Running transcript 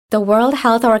The World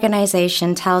Health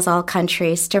Organization tells all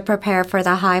countries to prepare for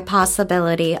the high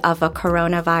possibility of a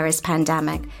coronavirus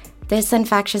pandemic. This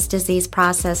infectious disease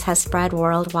process has spread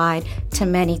worldwide to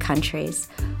many countries.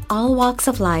 All walks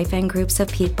of life and groups of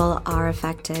people are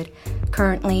affected.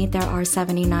 Currently, there are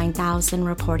 79,000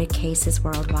 reported cases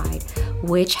worldwide,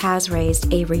 which has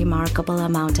raised a remarkable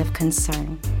amount of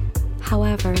concern.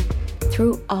 However,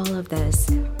 through all of this,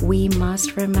 we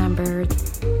must remember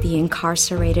the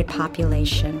incarcerated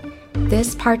population.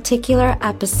 This particular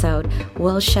episode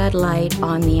will shed light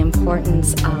on the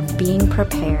importance of being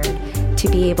prepared to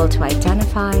be able to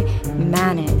identify,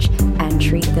 manage, and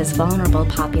treat this vulnerable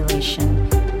population.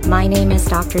 My name is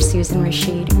Dr. Susan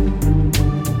Rashid.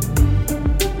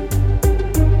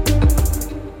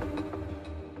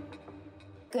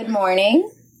 Good morning.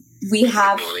 We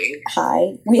have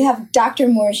Dr.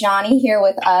 Moorjani here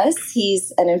with us.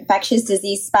 He's an infectious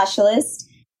disease specialist,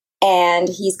 and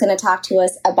he's going to talk to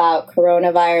us about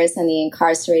coronavirus and the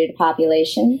incarcerated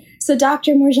population. So,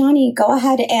 Dr. Moorjani, go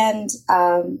ahead and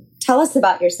tell us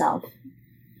about yourself.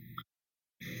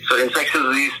 So, infectious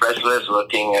disease specialist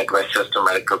working at Westchester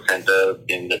Medical Center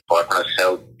in the Department of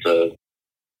Health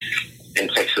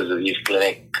infectious disease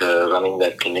clinic, running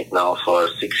that clinic now for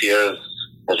 6 years.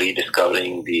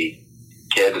 Rediscovering the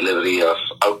care delivery of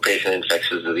outpatient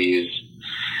infectious disease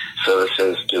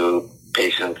services to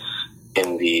patients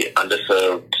in the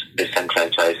underserved,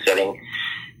 disenfranchised setting,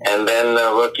 and then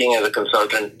working as a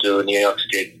consultant to New York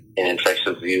State in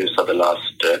infectious disease for the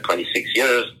last 26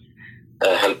 years,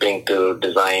 helping to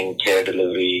design care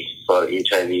delivery for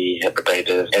HIV,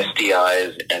 hepatitis,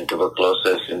 STIs, and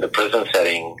tuberculosis in the prison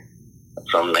setting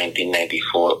from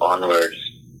 1994 onwards.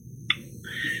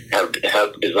 Have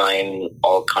helped design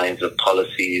all kinds of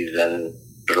policies and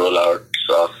rollouts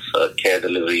of care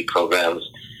delivery programs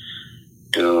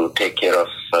to take care of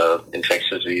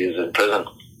infectious disease in prison.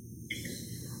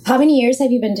 How many years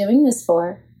have you been doing this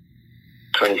for?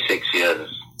 26 years.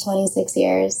 26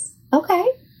 years.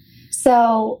 Okay.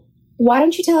 So why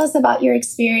don't you tell us about your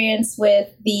experience with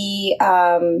the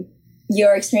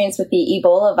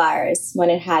Ebola virus when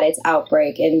it had its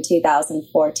outbreak in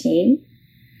 2014?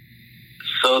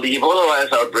 So the Ebola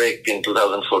virus outbreak in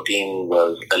 2014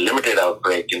 was a limited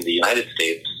outbreak in the United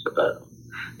States.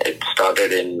 It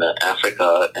started in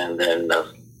Africa, and then a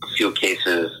few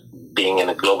cases, being in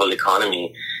a global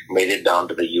economy, made it down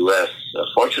to the U.S.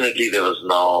 Fortunately, there was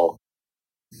no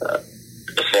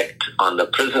effect on the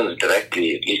prisons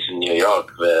directly, at least in New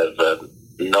York, where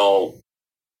no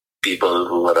people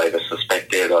who were either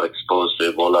suspected or exposed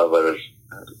to Ebola were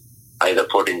either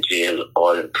put in jail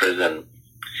or in prison.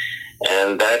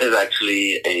 And that is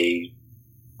actually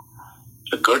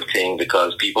a good thing,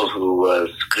 because people who were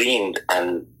screened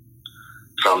and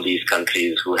from these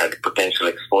countries who had potential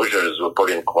exposures were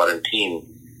put in quarantine,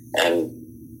 and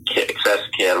excess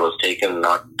care was taken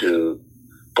not to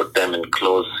put them in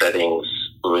closed settings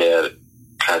where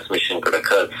transmission could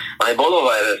occur. On Ebola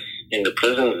virus in the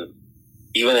prisons,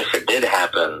 even if it did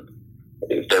happen,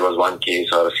 if there was one case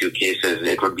or a few cases,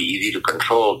 it would be easy to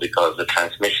control because the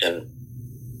transmission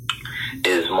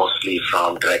is mostly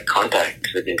from direct contact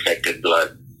with infected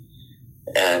blood.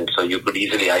 And so you could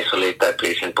easily isolate that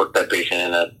patient, put that patient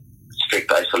in a strict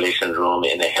isolation room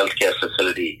in a healthcare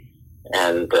facility,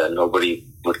 and nobody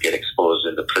would get exposed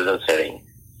in the prison setting.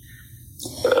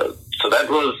 So that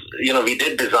was, we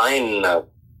did design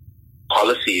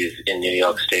policies in New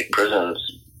York State prisons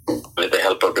with the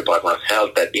help of Department of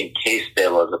Health, that in case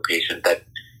there was a patient that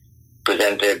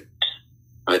presented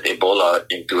with Ebola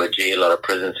into a jail or a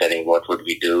prison setting, what would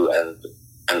we do? And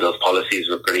those policies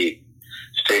were pretty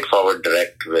straightforward,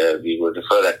 direct, where we would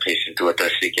refer that patient to a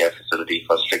tertiary care facility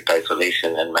for strict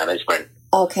isolation and management.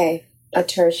 Okay, a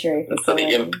tertiary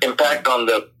facility. So the impact on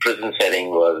the prison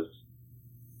setting was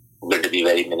going to be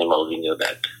very minimal. We knew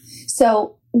that.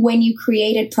 So when you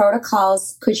created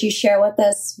protocols, could you share with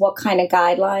us what kind of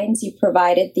guidelines you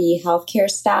provided the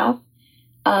healthcare staff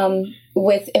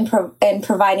in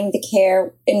providing the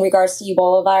care in regards to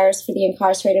Ebola virus for the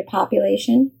incarcerated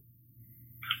population?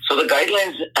 So the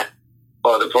guidelines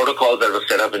or the protocols that were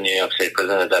set up in New York State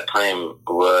Prison at that time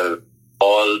were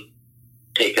all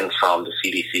taken from the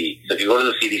CDC. So if you go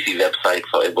to the CDC website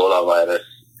for Ebola virus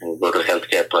and go to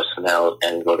healthcare personnel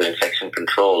and go to infection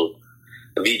control,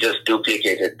 we just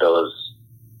duplicated those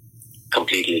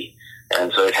completely.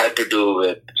 And so it had to do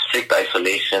with strict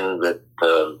isolation, with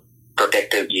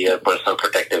protective gear, personal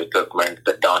protective equipment,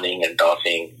 the donning and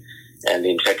doffing, and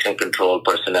the infection control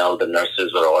personnel, the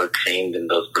nurses were all trained in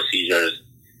those procedures.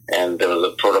 And there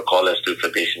was a protocol as to if a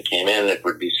patient came in, it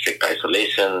would be strict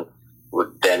isolation,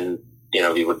 would then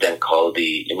we would then call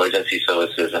the emergency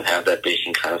services and have that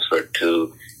patient transferred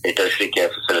to a tertiary care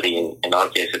facility. In our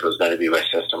case, it was going to be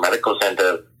Westchester Medical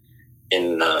Center.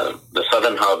 In the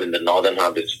southern hub, in the northern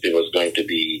hub, it was going to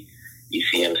be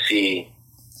ECMC.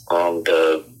 And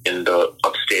in the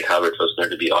upstate hub, it was going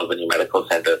to be Albany Medical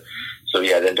Center. So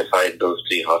we identified those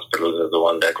three hospitals as the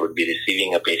one that would be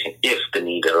receiving a patient if the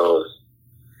need arose.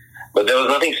 But there was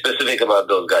nothing specific about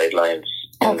those guidelines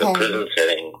in the prison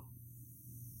setting.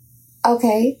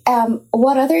 Okay.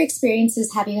 What other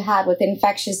experiences have you had with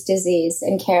infectious disease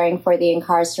in caring for the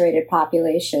incarcerated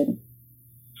population?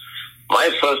 My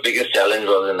first biggest challenge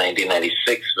was in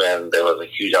 1996 when there was a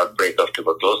huge outbreak of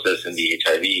tuberculosis in the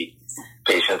HIV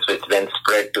patients, which then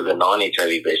spread to the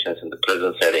non-HIV patients in the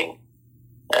prison setting.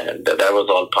 And that was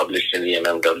all published in the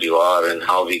MMWR, and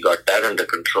how we got that under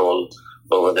control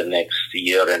over the next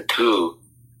year and two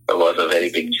was a very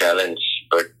big challenge.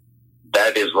 But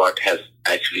that is what has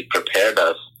actually prepared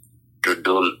us to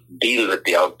deal with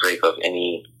the outbreak of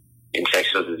any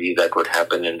infectious disease that would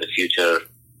happen in the future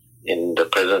in the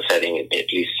prison setting, at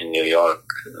least in New York.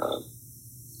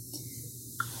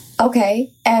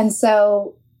 Okay. And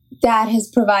so that has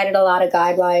provided a lot of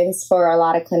guidelines for a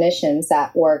lot of clinicians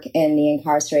that work in the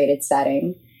incarcerated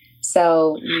setting.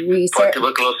 So for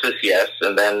tuberculosis, yes.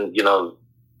 And then,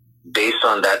 based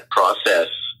on that process,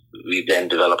 we then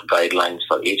developed guidelines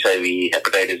for HIV,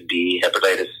 hepatitis B,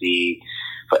 hepatitis C,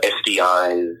 for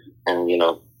STIs, and,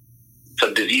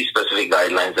 so disease-specific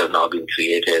guidelines have now been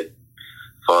created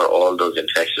for all those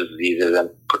infectious diseases, and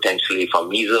potentially for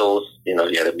measles. We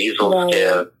had a measles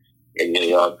scare in New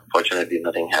York. Fortunately,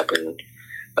 nothing happened.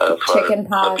 For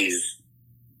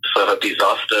herpes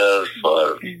zoster,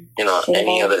 for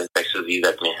any other infectious disease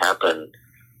that may happen,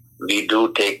 we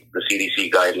do take the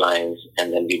CDC guidelines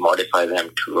and then we modify them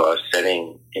to our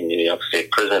setting in New York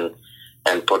State Prison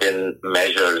and put in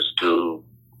measures to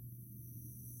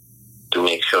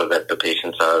make sure that the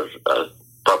patients are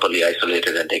properly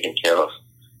isolated and taken care of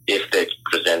if they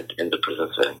present in the prison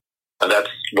setting. And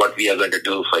that's what we are going to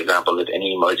do, for example, with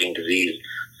any emerging disease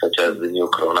such as the new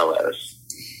coronavirus.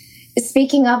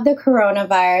 Speaking of the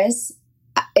coronavirus,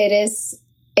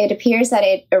 it appears that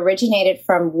it originated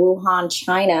from Wuhan,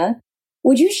 China.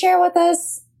 Would you share with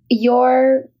us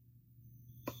your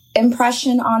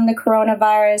impression on the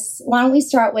coronavirus? Why don't we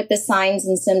start with the signs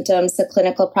and symptoms, the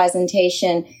clinical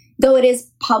presentation? Though it is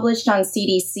published on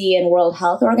CDC and World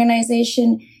Health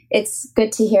Organization, it's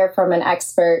good to hear from an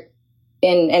expert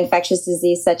in infectious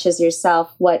disease such as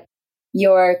yourself what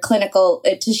your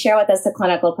to share with us the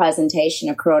clinical presentation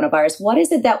of coronavirus. What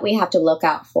is it that we have to look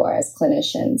out for as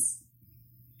clinicians?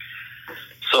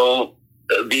 So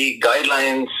the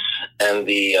guidelines and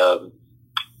the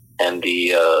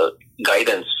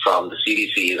guidance from the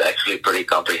CDC is actually pretty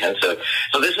comprehensive.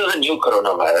 So this is a new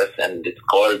coronavirus, and it's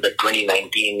called the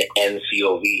 2019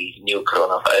 nCoV, new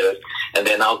coronavirus, and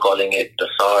they're now calling it the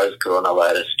SARS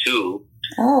coronavirus 2,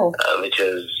 which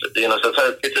is,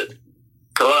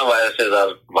 coronaviruses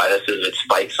are viruses with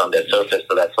spikes on their surface,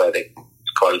 so that's why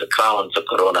it's called the crowns of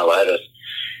coronavirus.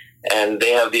 And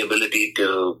they have the ability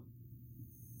to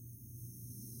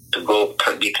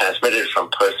be transmitted from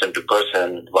person to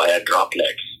person via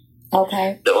droplets.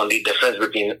 Okay. The only difference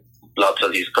between lots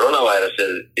of these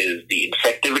coronaviruses is the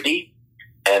infectivity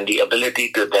and the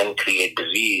ability to then create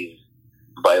disease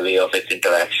by way of its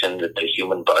interaction with the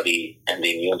human body and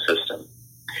the immune system.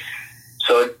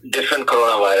 So different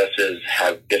coronaviruses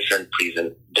have different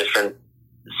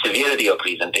severity of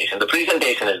presentation. The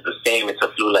presentation is the same. It's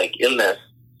a flu-like illness,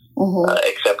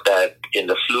 except that in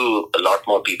the flu, a lot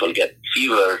more people get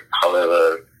fever.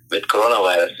 However, with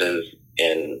coronaviruses,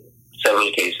 in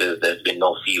several cases, there's been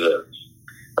no fever.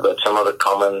 But some of the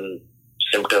common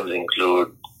symptoms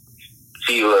include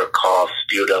fever, cough,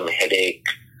 sputum, headache,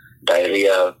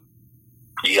 diarrhea,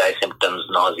 GI symptoms,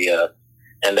 nausea.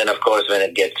 And then, of course, when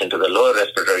it gets into the lower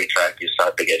respiratory tract, you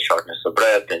start to get shortness of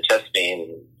breath and chest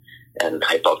pain and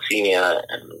hypoxemia.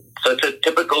 And so it's a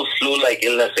typical flu-like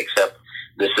illness, except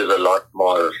this is a lot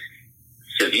more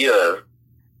severe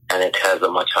and it has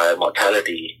a much higher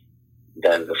mortality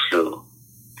than the flu.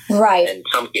 Right. In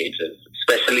some cases,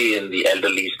 especially in the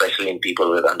elderly, especially in people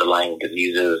with underlying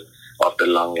diseases of the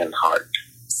lung and heart.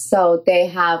 So they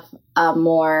have a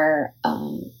more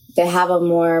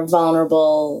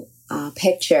vulnerable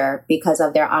picture because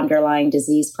of their underlying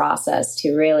disease process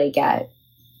to really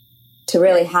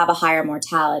have a higher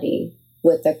mortality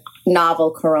with the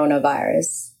novel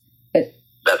coronavirus.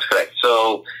 That's correct.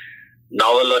 So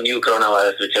novel or new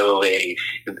coronavirus, whichever way.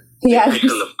 Yes. The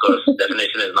official, of course,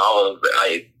 definition is novel. But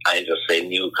I just say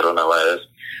new coronavirus.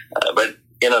 But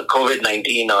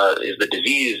COVID-19 is the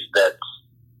disease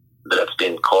that's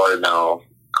been called now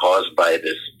caused by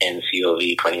this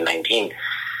nCoV 2019.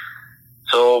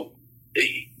 So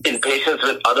in patients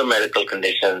with other medical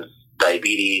conditions,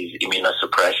 diabetes,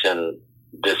 immunosuppression,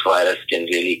 this virus can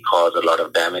really cause a lot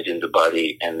of damage in the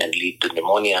body and then lead to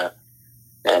pneumonia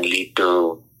and lead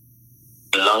to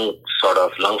lung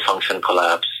function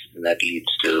collapse. And that leads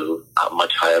to a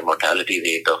much higher mortality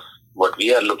rate of what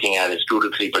we are looking at is 2 to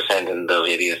 3% in the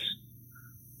various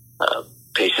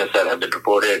patients that have been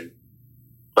reported.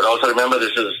 But also remember,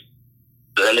 this is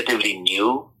relatively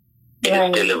new. It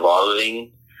is still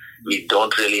evolving. We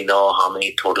don't really know how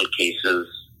many total cases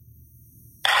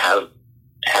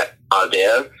are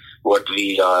there. What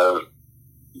we are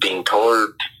being told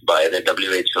by the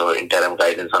WHO interim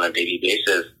guidance on a daily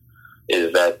basis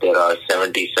is that there are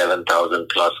 77,000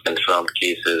 plus confirmed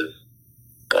cases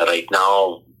right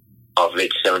now, of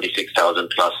which 76,000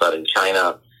 plus are in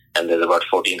China, and there's about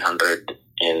 1,400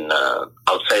 in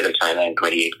outside of China in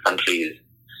 28 countries,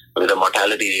 with a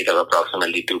mortality rate of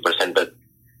approximately 2%. But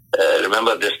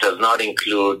remember, this does not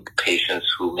include patients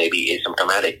who may be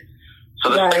asymptomatic. So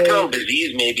the spectrum of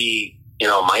disease may be,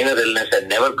 minor illness that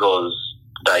never is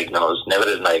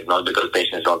diagnosed because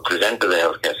patients don't present to the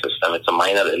healthcare system. It's a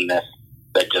minor illness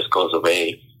that just goes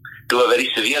away, to a very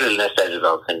severe illness that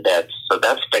results in death. So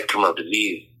that spectrum of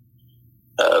disease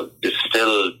is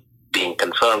still being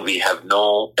confirmed. We have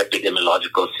no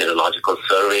epidemiological, serological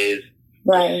surveys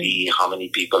to see how many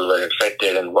people were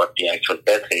infected and what the actual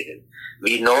death rate is.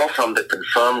 We know from the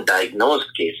confirmed diagnosed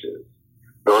cases,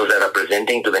 those that are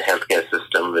presenting to the healthcare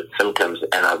system with symptoms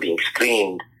and are being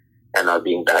screened and are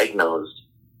being diagnosed,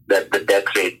 that the death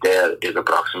rate there is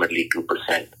approximately 2%.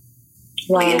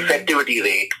 The infectivity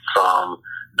rate from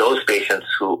those patients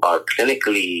who are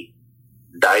clinically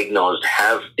diagnosed,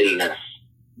 have illness,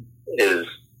 is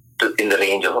in the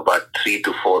range of about 3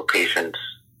 to 4 patients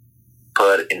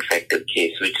per infected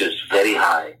case, which is very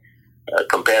high.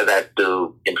 Compare that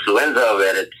to influenza,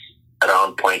 where it's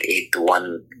around 0.8 to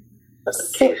 1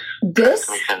 case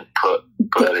transmission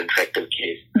per infected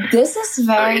case. This is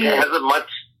very... So it has a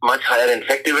much higher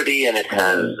infectivity, and it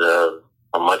has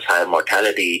a much higher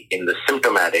mortality in the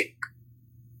symptomatic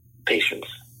patients.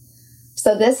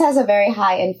 So this has a very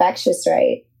high infectious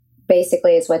rate,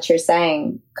 basically, is what you're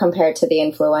saying, compared to the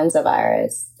influenza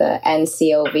virus, the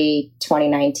nCoV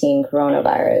 2019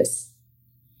 coronavirus.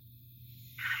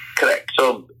 Correct.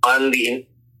 So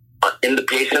in the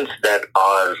patients that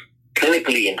are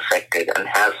clinically infected and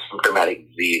have symptomatic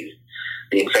disease,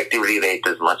 the infectivity rate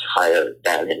is much higher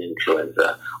than in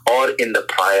influenza or in the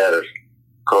prior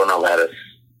coronavirus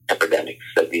epidemics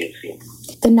that we have seen.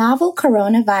 The novel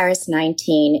coronavirus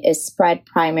 19 is spread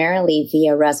primarily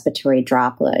via respiratory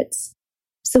droplets.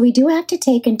 So we do have to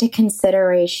take into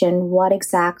consideration what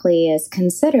exactly is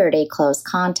considered a close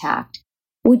contact.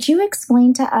 Would you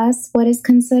explain to us what is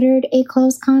considered a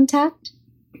close contact?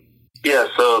 Yeah,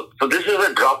 so this is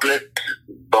a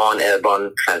droplet-borne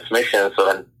airborne transmission. So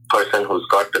a person who's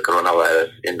got the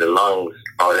coronavirus in the lungs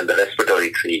or in the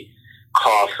respiratory tree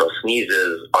coughs or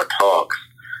sneezes or talks,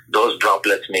 those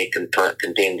droplets may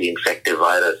contain the infective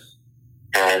virus.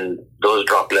 And those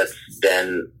droplets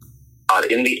then are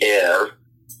in the air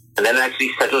and then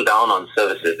actually settle down on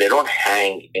surfaces. They don't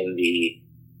hang in the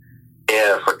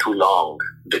air for too long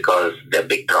because they're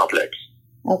big droplets.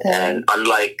 Okay. And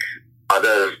unlike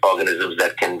other organisms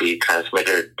that can be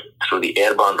transmitted through the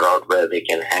airborne route where they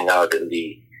can hang out in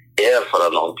the air for a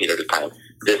long period of time,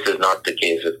 this is not the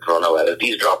case with coronavirus.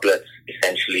 These droplets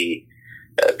essentially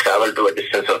travel to a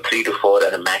distance of 3 to 4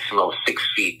 and a maximum of 6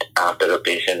 feet after a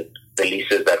patient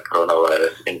releases that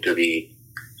coronavirus into the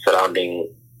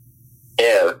surrounding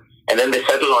air. And then they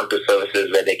settle onto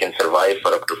surfaces where they can survive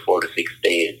for up to 4 to 6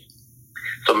 days.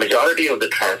 So majority of the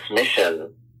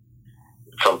transmission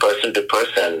from person to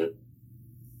person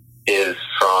is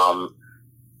from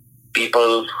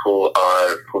people who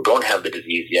don't have the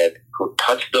disease yet, who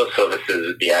touch those surfaces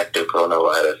with the active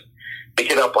coronavirus,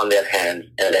 pick it up on their hands,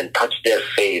 and then touch their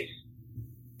face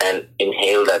and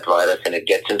inhale that virus, and it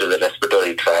gets into the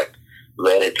respiratory tract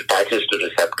where it attaches to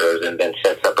receptors and then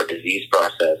sets up a disease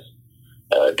process,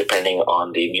 depending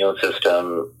on the immune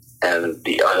system and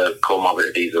the other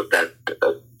comorbidities of that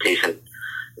patient,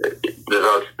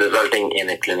 resulting in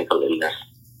a clinical illness.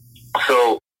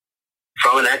 So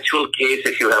from an actual case,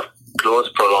 if you have close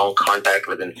prolonged contact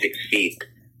within 6 feet,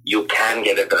 you can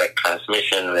get a direct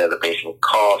transmission where the patient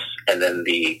coughs and then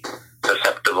the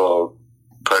susceptible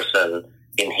person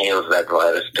inhales that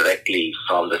virus directly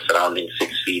from the surrounding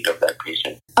 6 feet of that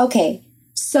patient. Okay,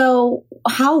 so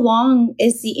how long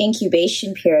is the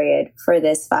incubation period for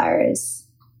this virus?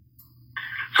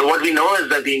 So what we know is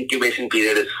that the incubation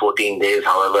period is 14 days.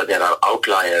 However, there are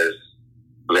outliers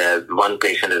where one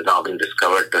patient has now been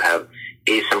discovered to have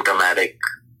asymptomatic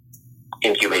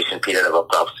incubation period of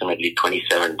approximately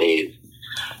 27 days.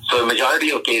 So a majority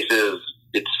of cases,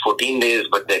 it's 14 days,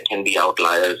 but there can be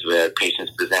outliers where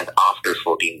patients present after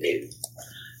 14 days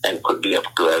and could be up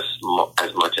to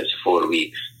as much as 4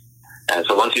 weeks. And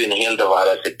so once you inhale the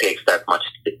virus, it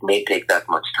may take that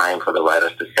much time for the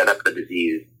virus to set up the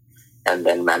disease and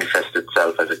then manifest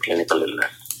itself as a clinical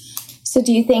illness. So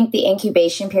do you think the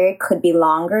incubation period could be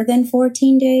longer than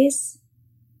 14 days?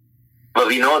 Well,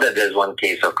 we know that there's one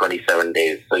case of 27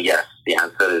 days. So yes, the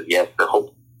answer is yes. The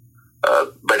hope,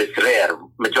 but it's rare.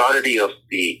 Majority of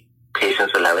the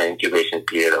patients will have an incubation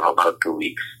period of about 2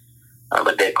 weeks.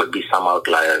 But there could be some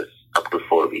outliers up to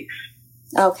 4 weeks.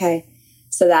 Okay.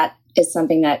 So that is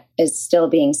something that is still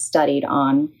being studied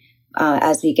on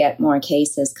as we get more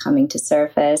cases coming to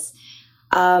surface.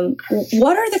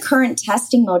 What are the current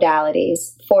testing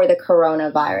modalities for the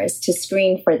coronavirus to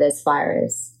screen for this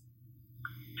virus?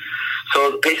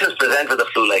 So patients present with a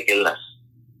flu-like illness,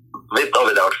 with or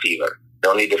without fever. The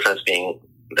only difference being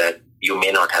that you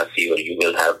may not have fever. You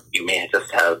may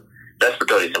just have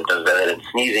respiratory symptoms, whether it's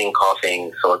sneezing,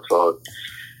 coughing, sore throat,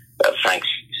 frank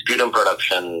sputum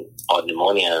production, or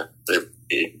pneumonia.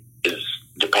 It is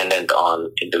dependent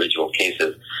on individual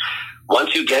cases.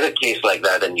 Once you get a case like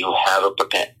that and you have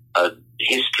a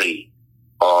history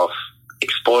of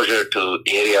exposure to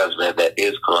areas where there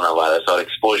is coronavirus or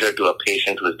exposure to a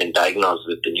patient who has been diagnosed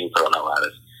with the new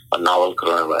coronavirus or novel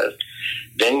coronavirus,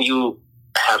 then you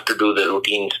have to do the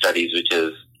routine studies, which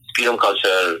is sputum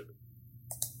culture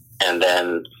and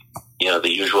then, the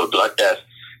usual blood test.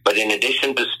 But in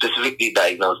addition to specifically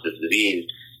diagnose this disease,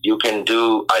 you can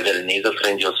do either a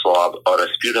nasopharyngeal swab or a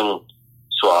sputum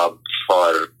swab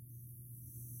for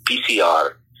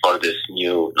PCR for this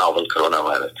new novel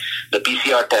coronavirus. The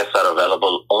PCR tests are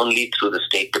available only through the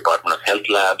State Department of Health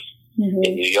labs. Mm-hmm.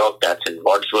 In New York, that's in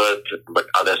Wadsworth, but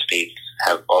other states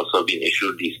have also been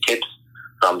issued these kits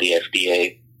from the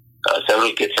FDA.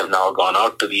 Several kits have now gone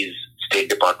out to these State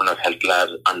Department of Health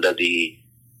labs under the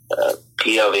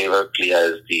CLIA waiver.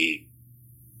 CLIA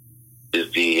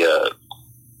is the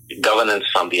governance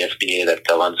from the FDA that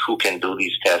governs who can do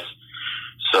these tests.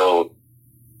 So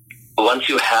once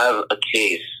you have a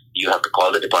case, you have to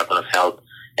call the Department of Health,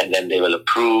 and then they will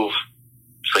approve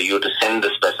for you to send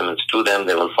the specimens to them.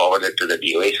 They will forward it to the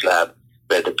DOH lab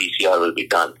where the PCR will be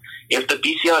done. If the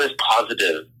PCR is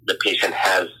positive, the patient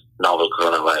has novel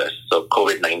coronavirus, so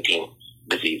COVID-19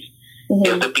 disease. Mm-hmm.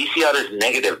 If the PCR is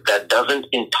negative, that doesn't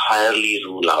entirely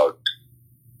rule out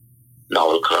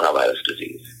novel coronavirus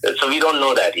disease. So we don't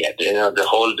know that yet. The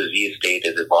whole disease state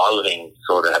is evolving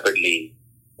so rapidly.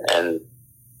 And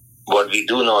what we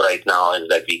do know right now is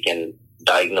that we can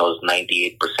diagnose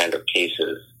 98% of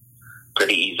cases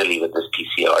pretty easily with this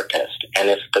PCR test. And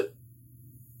if the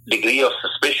degree of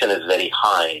suspicion is very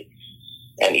high,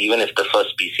 and even if the first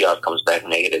PCR comes back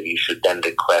negative, you should then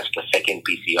request a second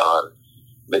PCR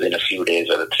within a few days,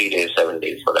 whether 3 days, 7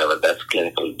 days, whatever. That's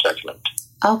clinical judgment.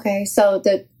 Okay, so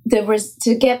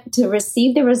to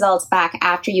receive the results back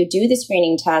after you do the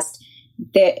screening test,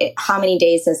 how many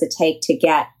days does it take to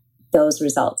get those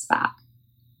results back?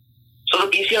 So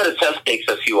the PCR itself takes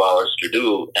a few hours to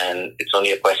do, and it's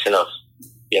only a question of,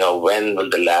 when will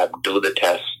the lab do the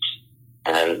test.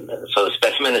 And so the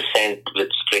specimen is sent with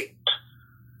strict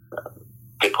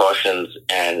precautions,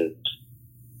 and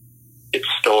it's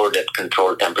stored at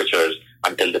controlled temperatures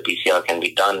until the PCR can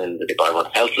be done in the Department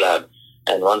of Health lab.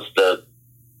 And once the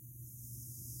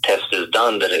test is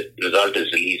done, the result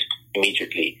is released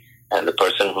immediately. And the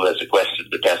person who has requested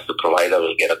the test, the provider,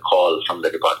 will get a call from the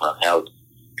Department of Health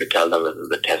to tell them whether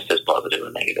the test is positive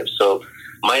or negative. So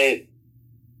my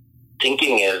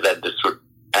thinking is that this would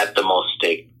at the most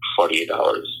take 48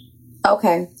 hours.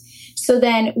 Okay. So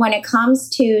then when it comes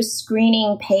to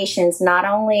screening patients, not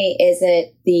only is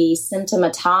it the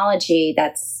symptomatology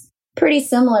that's pretty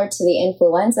similar to the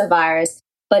influenza virus,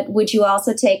 but would you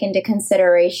also take into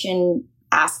consideration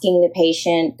asking the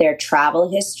patient their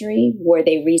travel history? Were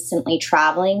they recently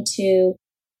traveling to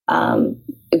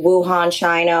Wuhan,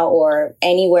 China, or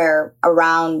anywhere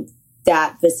around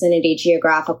that vicinity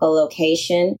geographical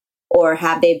location? Or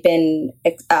have they been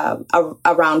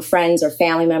around friends or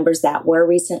family members that were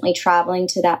recently traveling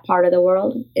to that part of the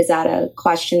world? Is that a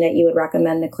question that you would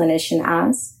recommend the clinician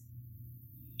ask?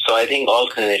 So I think all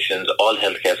clinicians, all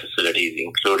healthcare facilities,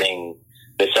 including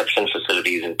reception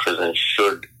facilities in prisons,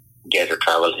 should get a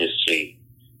travel history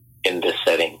in this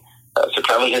setting. So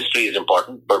travel history is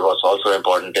important, but what's also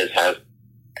important is have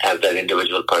has that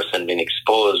individual person been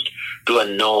exposed to a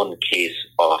known case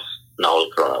of novel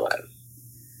coronavirus.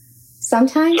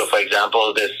 Sometimes. So, for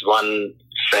example, this one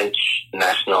French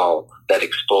national that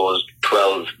exposed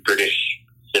 12 British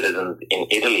citizens in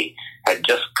Italy had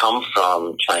just come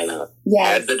from China,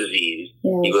 had the disease.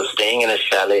 Yes. He was staying in a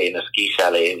chalet, in a ski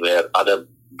chalet, where other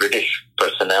British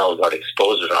personnel got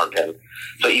exposed around him.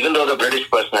 So even though the British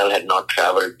personnel had not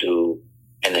traveled to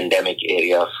an endemic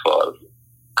area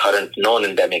current known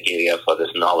endemic area for this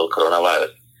novel coronavirus,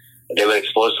 they were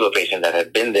exposed to a patient that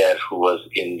had been there who was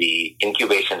in the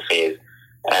incubation phase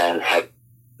and had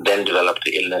then developed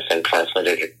the illness and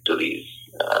transmitted it to these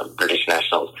British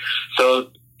nationals. So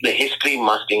the history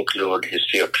must include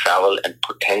history of travel and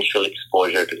potential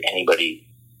exposure to anybody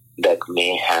that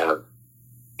may have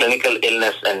clinical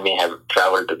illness and may have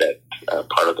traveled to that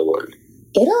part of the world.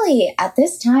 Italy at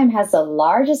this time has the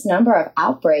largest number of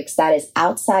outbreaks that is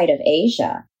outside of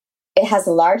Asia. It has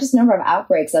the largest number of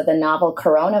outbreaks of the novel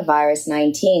coronavirus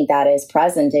 19 that is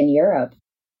present in Europe.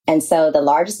 And so the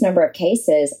largest number of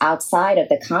cases outside of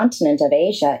the continent of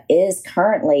Asia is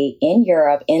currently in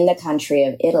Europe, in the country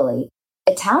of Italy.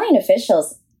 Italian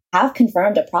officials have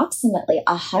confirmed approximately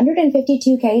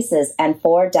 152 cases and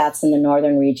 4 deaths in the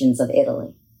northern regions of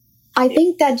Italy. I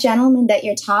think that gentleman that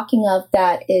you're talking of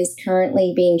that is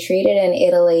currently being treated in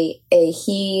Italy,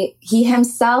 he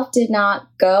himself did not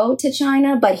go to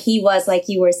China, but he was, like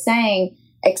you were saying,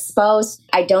 exposed.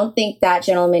 I don't think that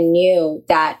gentleman knew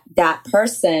that that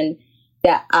person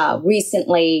that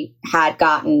recently had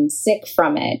gotten sick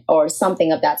from it or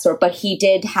something of that sort, but he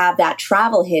did have that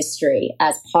travel history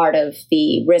as part of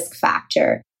the risk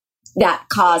factor that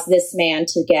caused this man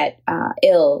to get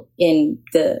ill in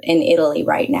Italy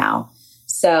right now.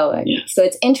 So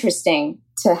it's interesting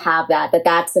to have that.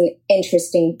 That's an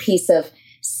interesting piece of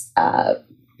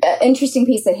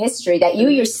history that you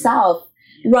yourself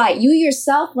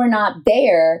were not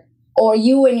there, or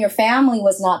you and your family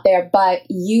was not there, but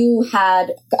you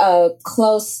had a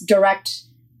close, direct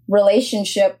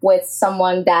relationship with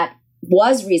someone that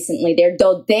was recently there,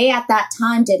 though they at that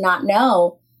time did not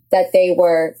know that they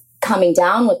were coming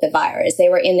down with the virus. They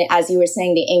were in as you were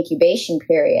saying, the incubation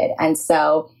period. And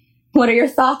so what are your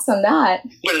thoughts on that?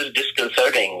 Well, it's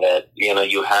disconcerting that,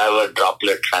 you have a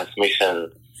droplet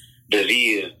transmission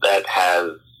disease that has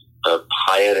a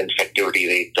higher infectivity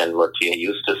rate than what we are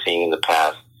used to seeing in the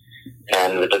past.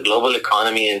 And with the global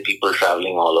economy and people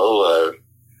traveling all over,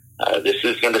 this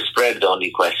is going to spread. The only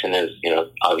question is,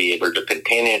 are we able to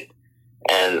contain it?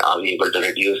 And are we able to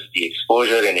reduce the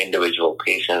exposure in individual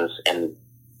patients and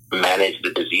manage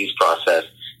the disease process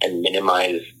and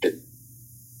minimize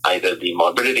either the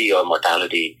morbidity or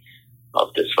mortality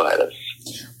of this virus?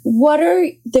 What are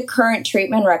the current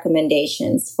treatment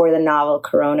recommendations for the novel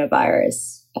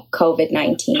coronavirus,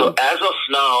 COVID-19? So as of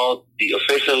now, the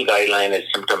official guideline is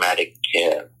symptomatic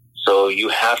care. So you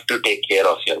have to take care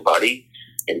of your body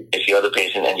if you're the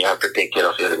patient, and you have to take care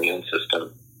of your immune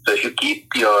system. So if you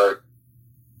keep your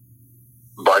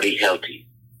body healthy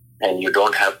and you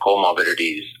don't have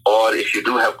comorbidities, or if you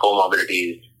do have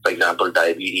comorbidities, for example,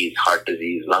 diabetes, heart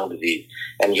disease, lung disease,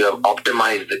 and you have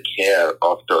optimized the care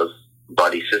of those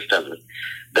body systems,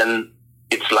 then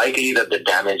it's likely that the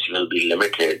damage will be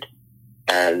limited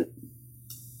and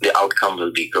the outcome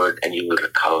will be good and you will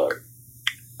recover.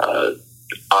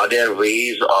 Are there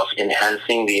ways of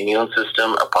enhancing the immune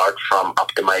system apart from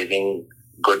optimizing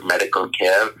good medical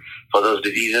care for those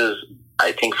diseases?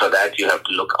 I think for that you have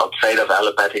to look outside of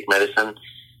allopathic medicine.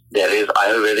 There is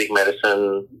Ayurvedic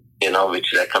medicine,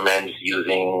 which recommends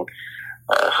using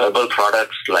herbal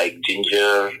products like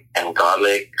ginger and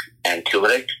garlic and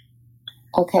turmeric.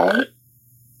 Okay.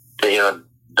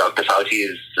 Dr.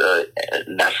 Fauci's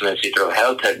National Institute of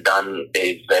Health had done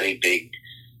a very big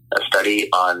study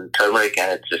on turmeric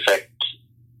and its effect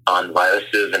on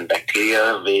viruses and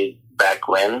bacteria way back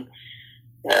when.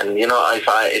 And,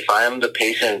 if I am the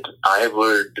patient, I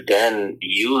would then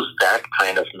use that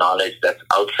kind of knowledge that's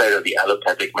outside of the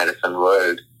allopathic medicine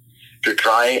world to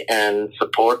try and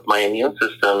support my immune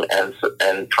system and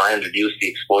try and reduce the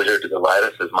exposure to the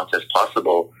virus as much as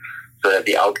possible so that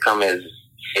the outcome is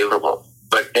favorable.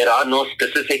 But there are no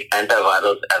specific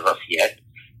antivirals as of yet.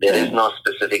 There is no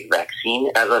specific vaccine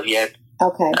as of yet.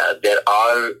 Okay. There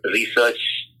are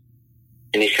research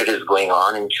initiatives going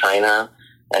on in China,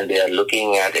 and they are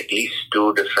looking at least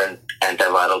 2 different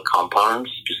antiviral compounds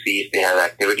to see if they have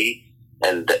activity.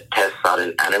 And the tests are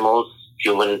in animals.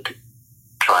 Human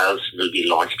trials will be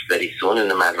launched very soon,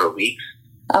 in a matter of weeks.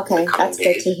 Okay, that's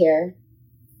good to hear.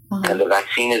 And the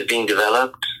vaccine is being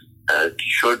developed.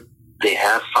 Should they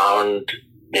have found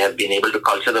they have been able to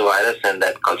culture the virus, and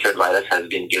that cultured virus has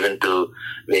been given to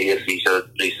various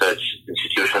research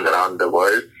institutions around the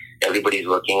world. Everybody's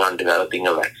working on developing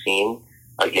a vaccine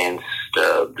against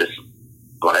this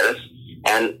virus.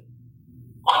 And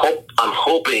I'm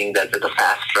hoping that with a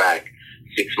fast track,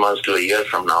 6 months to a year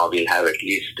from now, we'll have at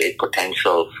least a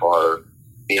potential for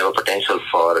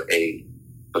a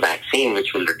vaccine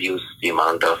which will reduce the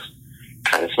amount of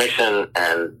transmission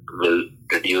and will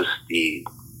reduce the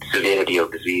severity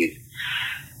of disease.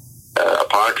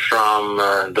 Apart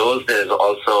from those, there's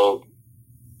also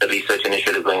a research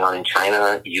initiative going on in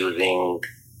China using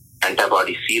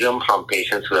antibody serum from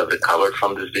patients who have recovered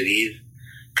from this disease,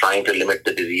 trying to limit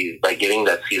the disease by giving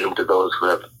that serum to those who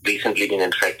have recently been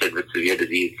infected with severe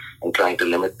disease and trying to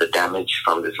limit the damage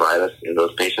from this virus in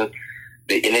those patients.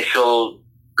 The initial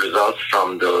results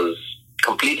from those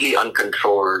completely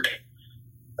uncontrolled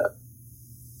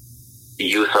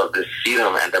use of this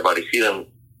serum, antibody serum,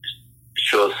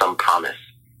 shows some promise.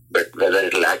 But whether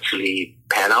it'll actually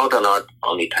pan out or not,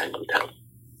 only time will tell.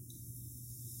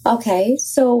 Okay,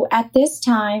 so at this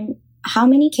time, how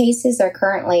many cases are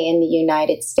currently in the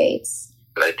United States?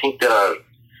 I think there are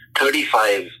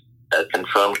 35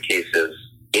 confirmed cases,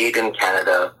 8 in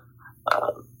Canada,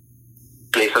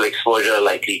 place of exposure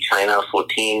likely China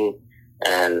 14,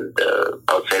 and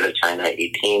outside of China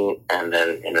 18, and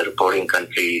then in a reporting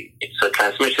country, it's a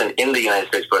transmission in the United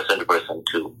States person to person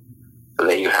too. So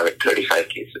there you have it, 35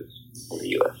 cases in the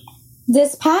U.S.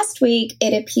 This past week,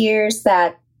 it appears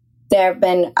that there have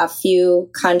been a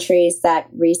few countries that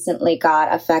recently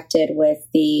got affected with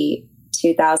the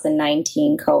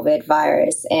 2019 COVID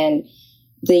virus, and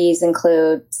these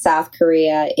include South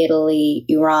Korea, Italy,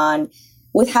 Iran.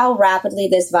 With how rapidly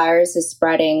this virus is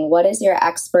spreading, what is your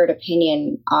expert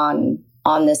opinion on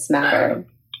this matter?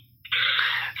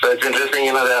 So it's interesting,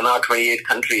 there are now 28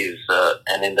 countries,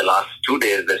 and in the last 2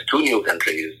 days, there's 2 new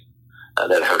countries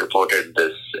that have reported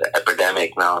this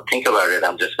epidemic. Now, think about it.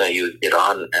 I'm just going to use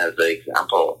Iran as an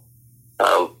example.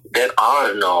 There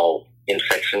are no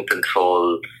infection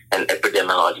control and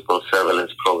epidemiological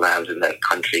surveillance programs in that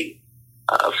country.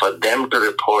 For them to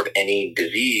report any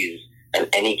disease and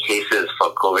any cases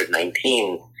for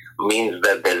COVID-19 means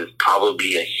that there is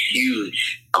probably a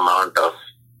huge amount of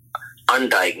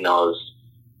undiagnosed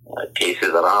cases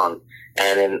around.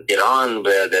 And in Iran,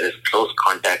 where there is close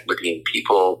contact between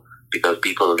people, because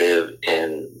people live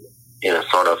in a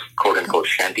sort of quote-unquote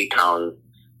shanty town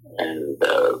and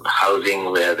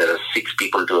housing where there are 6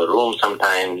 people to a room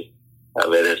sometimes,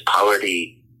 where there's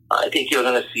poverty, I think you're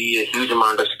going to see a huge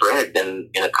amount of spread in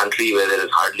a country where there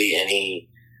is hardly any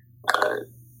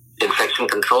infection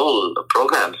control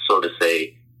programs, so to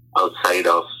say, outside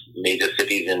of major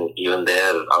cities and even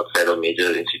there outside of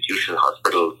major institutions,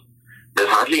 hospitals. There's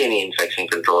hardly any infection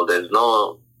control. There's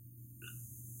no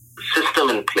system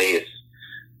in place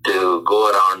to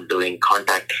go around doing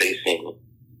contact tracing.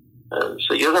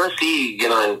 So you're going to see,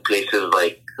 in places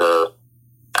like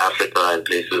Africa and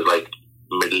places like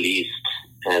Middle East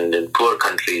and in poor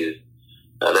countries,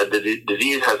 that the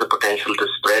disease has the potential to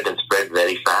spread and spread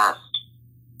very fast,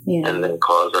 and then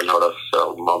cause a lot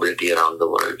of morbidity around the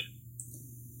world.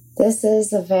 This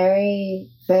is a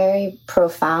very, very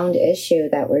profound issue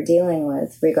that we're dealing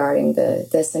with regarding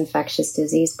this infectious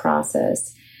disease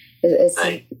process.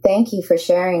 Right. Thank you for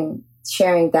sharing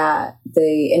that,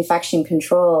 the infection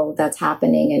control that's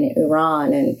happening in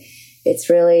Iran. And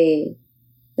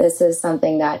this is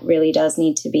something that really does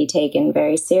need to be taken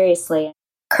very seriously.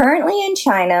 Currently in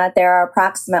China, there are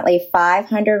approximately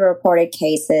 500 reported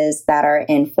cases that are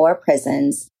in 4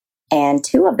 prisons, and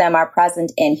 2 of them are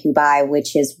present in Hubei,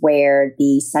 which is where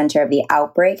the center of the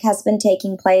outbreak has been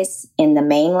taking place in the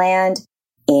mainland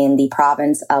in the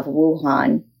province of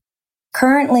Wuhan.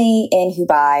 Currently in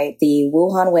Hubei, the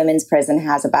Wuhan Women's Prison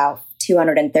has about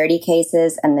 230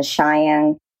 cases, and the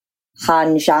Xi'an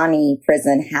Hanzhani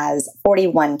Prison has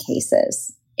 41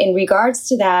 cases. In regards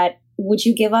to that, would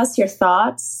you give us your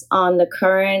thoughts on the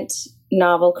current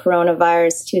novel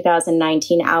coronavirus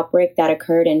 2019 outbreak that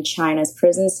occurred in China's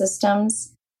prison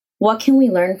systems? What can we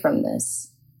learn from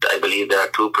this? I believe there are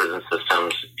 2 prison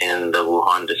systems in the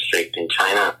Wuhan district in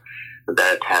China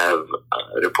that have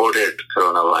reported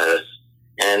coronavirus.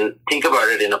 And think about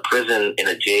it, in a prison, in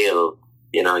a jail,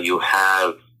 you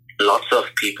have lots of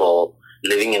people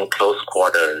living in close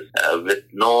quarters with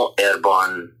no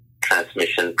airborne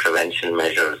transmission prevention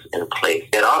measures in place.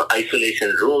 There are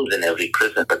isolation rooms in every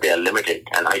prison, but they are limited.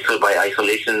 And by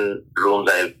isolation rooms,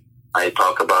 I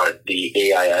talk about the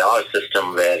AIIR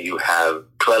system, where you have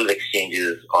 12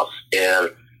 exchanges of air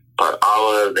per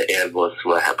hour. The air goes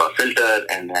through a HEPA filter,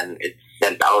 and then it's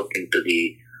sent out into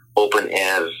the open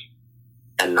air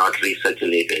and not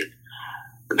recirculated.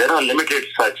 There are limited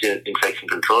such infection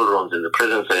control rooms in the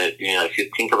prison. So, if you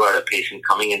think about a patient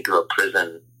coming into a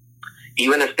prison,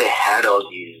 even if they had all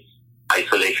these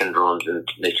isolation rooms in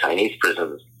the Chinese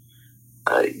prisons,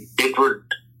 it would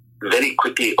very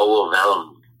quickly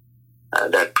overwhelm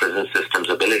that prison system's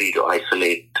ability to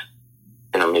isolate,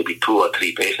 maybe 2 or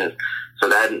 3 patients. So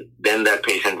then that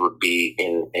patient would be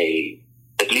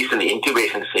at least in the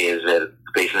incubation phase where the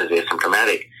patient is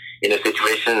asymptomatic, in a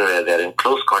situation where they're in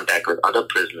close contact with other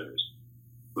prisoners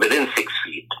within 6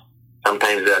 feet.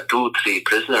 Sometimes there are 2, 3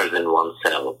 prisoners in one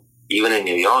cell. Even in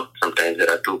New York, sometimes there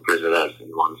are 2 prisoners in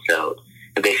one cell.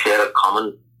 And they share a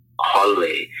common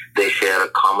hallway. They share a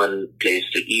common place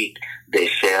to eat. They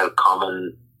share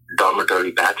common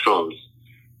dormitory bathrooms.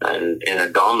 And in a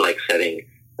dorm-like setting,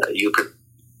 you could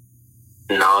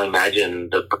now imagine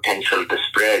the potential to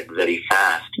spread very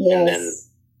fast. Yes. And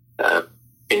then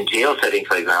in jail setting,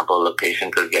 for example, a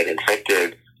patient could get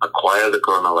infected, acquire the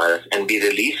coronavirus, and be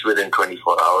released within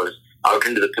 24 hours out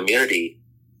into the community,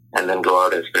 and then go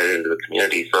out and spread it into the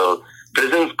community. So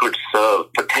prisons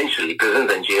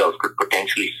and jails could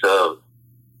potentially serve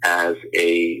as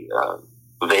a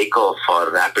vehicle for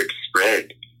rapid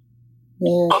spread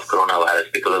of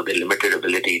coronavirus because of the limited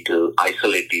ability to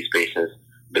isolate these patients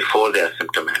before they are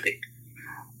symptomatic.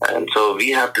 And so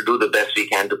we have to do the best we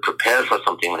can to prepare for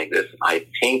something like this. I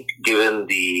think given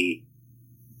the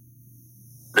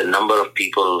number of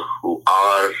people who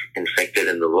are infected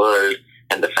in the world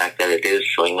and the fact that it is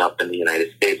showing up in the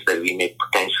United States, that we may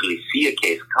potentially see a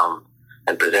case come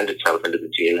and present itself into the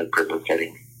jail and prison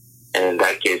setting. And in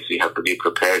that case, we have to be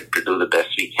prepared to do the best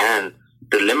we can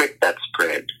to limit that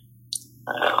spread.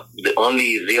 The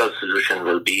only real solution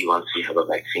will be once we have a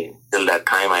vaccine. Till that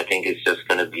time, I think it's just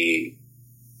going to be,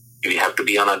 we have to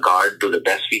be on our guard, do the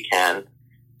best we can,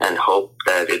 and hope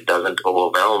that it doesn't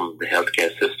overwhelm the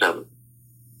healthcare system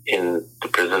in the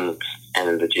prisons and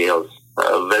in the jails.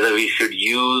 Whether we should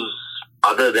use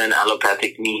other than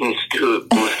allopathic means to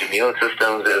boost immune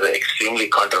systems is an extremely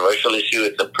controversial issue.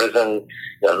 It's a prison.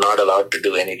 You're not allowed to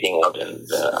do anything else. And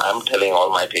I'm telling all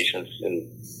my patients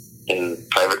in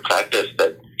private practice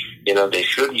that, they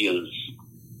should use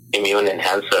immune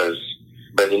enhancers.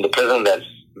 But in the prison,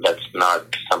 that's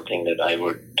not something that I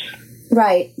would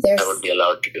be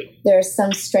allowed to do. There's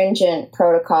some stringent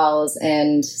protocols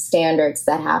and standards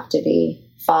that have to be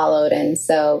followed. And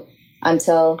so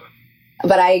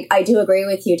but I do agree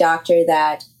with you, Doctor,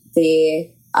 that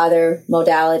the other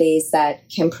modalities that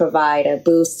can provide a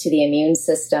boost to the immune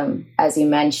system, as you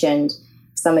mentioned,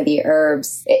 some of the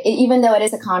herbs, even though it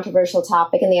is a controversial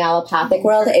topic in the allopathic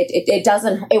world,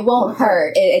 it won't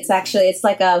hurt. It's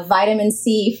like a vitamin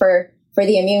C for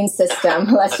the immune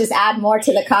system. Let's just add more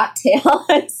to the cocktail.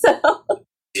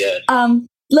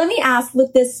 Let me ask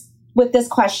with this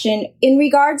question, in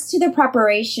regards to the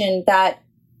preparation that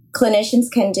clinicians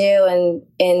can do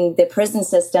in the prison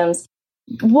systems,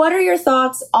 what are your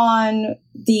thoughts on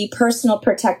the personal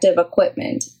protective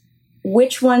equipment?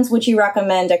 Which ones would you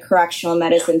recommend a correctional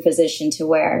medicine physician to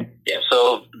wear? Yeah,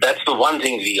 so that's the one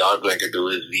thing we are going to do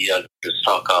is we are to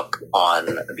stock up on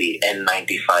the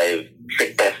N95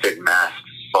 fit-tested masks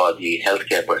for the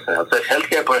healthcare personnel. So if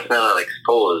healthcare personnel are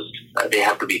exposed, they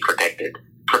have to be protected.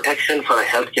 Protection for a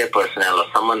healthcare personnel or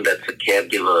someone that's a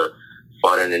caregiver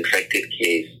for an infected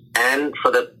case and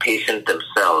for the patient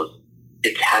themselves,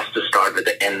 it has to start with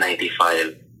the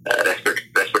N95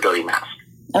 respiratory mask.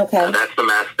 Okay. That's the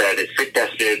mask that is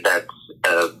fit-tested, that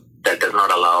does not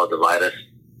allow the virus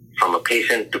from a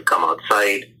patient to come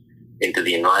outside into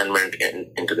the environment,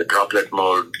 into the droplet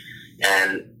mode,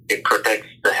 and it protects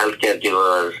the healthcare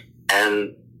giver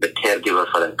and the caregiver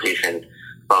for that patient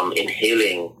from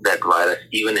inhaling that virus,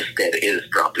 even if there is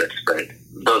droplet spread.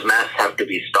 Those masks have to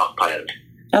be stockpiled.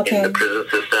 Okay. In the prison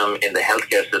system, in the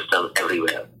healthcare system,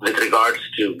 everywhere. With regards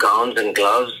to gowns and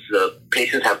gloves, the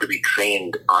patients have to be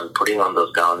trained on putting on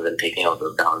those gowns and taking off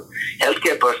those gowns.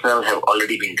 Healthcare personnel have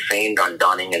already been trained on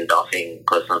donning and doffing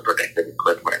personal protective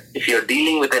equipment. If you're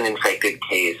dealing with an infected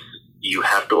case, you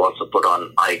have to also put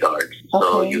on eye guards. Okay.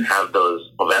 So you have those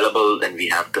available, and we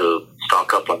have to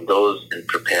stock up on those and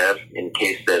prepare in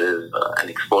case there is an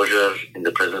exposure in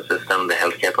the prison system. The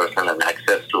healthcare personnel have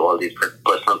access to all these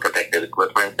personal protective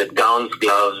equipment with gowns,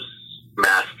 gloves,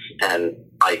 masks, and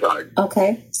eye guards.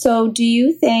 Okay. So do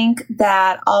you think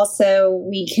that also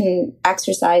we can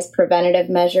exercise preventative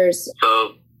measures?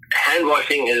 So hand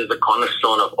washing is the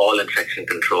cornerstone of all infection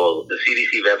control. The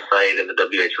CDC website and the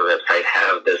WHO website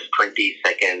have this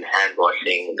 20-second hand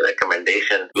washing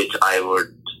recommendation, which I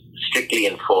would strictly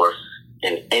enforce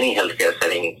in any healthcare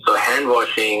setting. So hand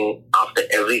washing after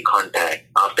every contact,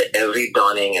 after every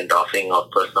donning and doffing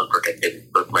of personal protective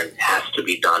equipment has to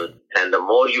be done. And the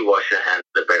more you wash your hands,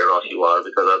 the better off you are,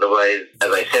 because otherwise,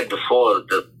 as I said before,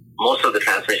 most of the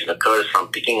transmission occurs from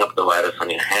picking up the virus on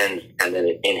your hands and then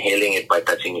inhaling it by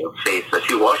touching your face. So if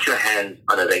you wash your hands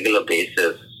on a regular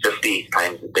basis, 50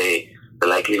 times a day, the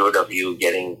likelihood of you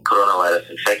getting coronavirus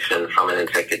infection from an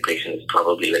infected patient is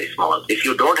probably very small. If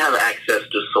you don't have access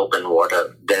to soap and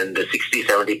water, then the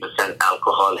 60-70%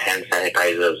 alcohol hand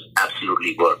sanitizers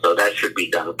absolutely work. So that should be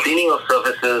done. Cleaning of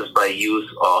surfaces by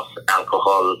use of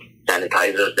alcohol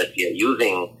sanitizers that we are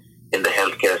using in the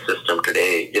healthcare system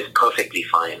today is perfectly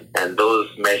fine. And those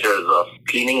measures of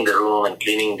cleaning the room and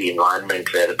cleaning the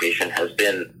environment where the patient has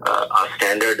been are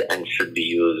standard and should be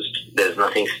used. There's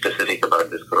nothing specific about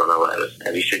this coronavirus,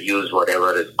 and we should use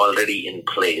whatever is already in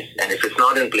place. And if it's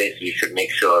not in place, we should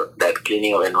make sure that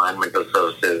cleaning of environmental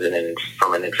surfaces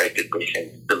from an infected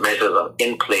patient, the measures are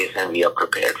in place and we are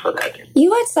prepared for that.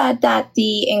 You had said that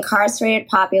the incarcerated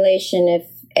population, if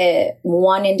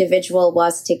one individual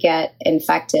was to get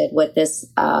infected with this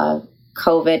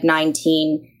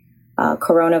COVID-19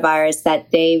 coronavirus,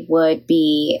 that they would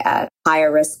be at higher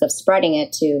risk of spreading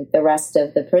it to the rest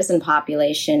of the prison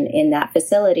population in that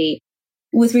facility.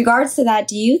 With regards to that,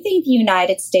 do you think the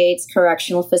United States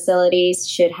correctional facilities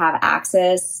should have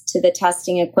access to the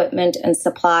testing equipment and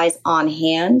supplies on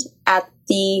hand at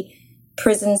the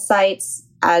prison sites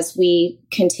as we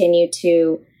continue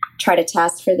to try to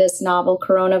test for this novel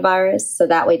coronavirus, so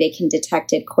that way they can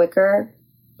detect it quicker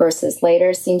versus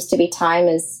later? Seems to be time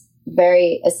is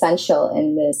very essential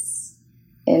in this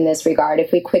regard.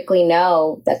 If we quickly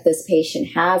know that this patient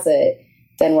has it,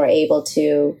 then we're able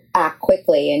to act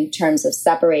quickly in terms of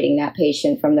separating that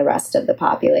patient from the rest of the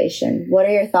population. What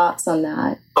are your thoughts on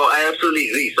that? Oh, I absolutely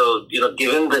agree. So,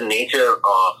 given the nature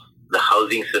of the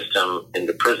housing system in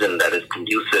the prison that is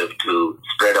conducive to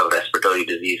spread of respiratory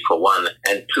disease, for one,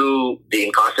 and two, the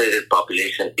incarcerated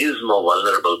population is more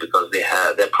vulnerable because they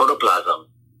have their protoplasm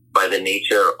by the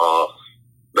nature of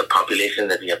the population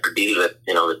that we have to deal with,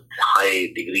 with high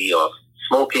degree of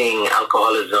smoking,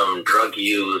 alcoholism, drug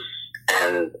use,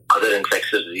 and other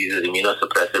infectious diseases,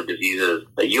 immunosuppressive diseases.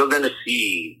 You're going to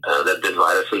see that this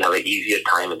virus will have an easier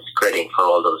time in spreading for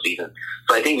all those reasons.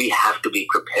 So I think we have to be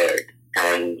prepared.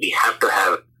 And we have to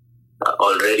have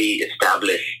already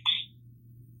established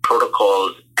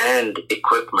protocols and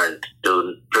equipment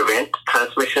to prevent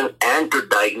transmission and to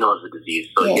diagnose the disease.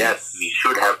 So yes, we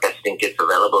should have testing kits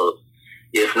available.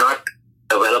 If not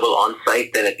available on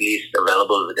site, then at least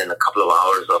available within a couple of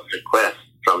hours of request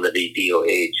from the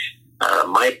DOH.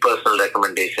 My personal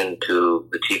recommendation to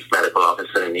the Chief Medical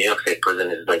Officer in New York State Prison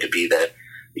is going to be that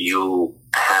you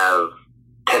have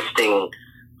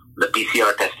the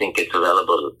PCR testing kits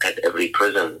available at every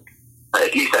prison,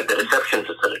 at least at the reception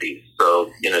facilities.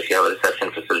 So, if you have a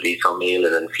reception facility for male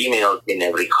and then female in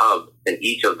every hub, then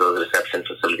each of those reception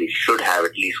facilities should have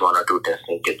at least one or two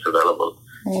testing kits available,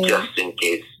 just in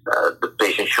case the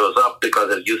patient shows up.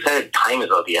 Because as you said, time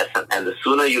is of the essence. And the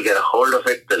sooner you get a hold of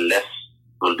it, the less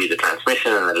will be the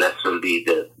transmission and the less will be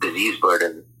the disease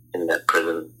burden in that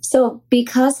prison. So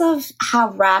because of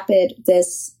how rapid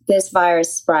this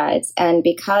virus spreads, and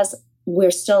because we're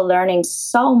still learning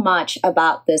so much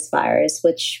about this virus,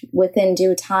 which within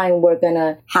due time we're going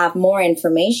to have more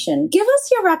information, give us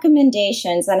your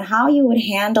recommendations on how you would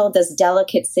handle this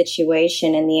delicate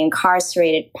situation in the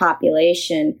incarcerated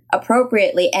population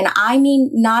appropriately. And I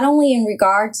mean, not only in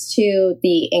regards to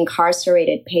the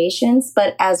incarcerated patients,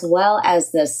 but as well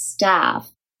as the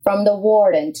staff, from the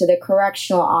warden to the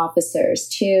correctional officers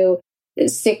to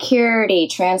security,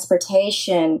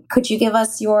 transportation. Could you give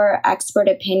us your expert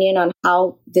opinion on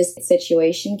how this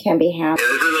situation can be handled? Yeah,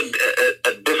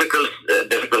 this is a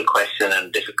difficult question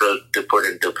and difficult to put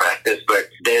into practice, but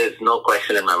there's no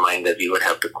question in my mind that we would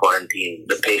have to quarantine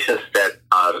the patients that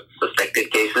are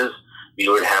suspected cases. We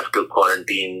would have to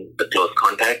quarantine the close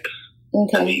contacts.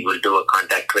 Okay. And we will do a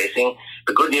contact tracing.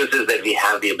 The good news is that we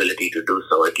have the ability to do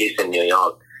so, at least in New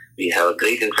York. We have a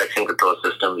great infection control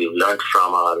system. We've learned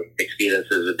from our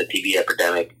experiences with the TB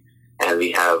epidemic, and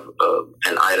we have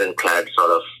an ironclad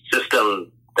sort of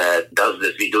system that does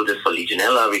this. We do this for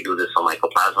Legionella, we do this for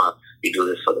Mycoplasma, we do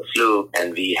this for the flu,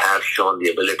 and we have shown the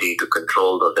ability to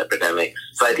control those epidemics.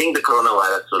 So I think the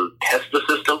coronavirus will test the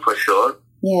system for sure,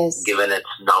 given its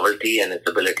novelty and its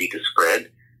ability to spread.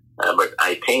 But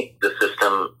I think the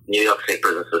system, New York State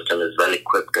prison system, is well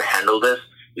equipped to handle this.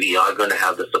 We are going to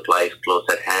have the supplies close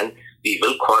at hand. We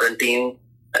will quarantine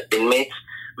inmates.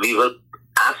 We will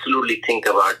absolutely think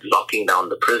about locking down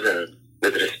the prison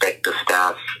with respect to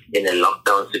staff in a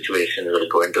lockdown situation will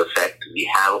go into effect. We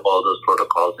have all those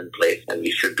protocols in place, and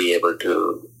we should be able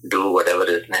to do whatever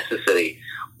is necessary.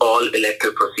 All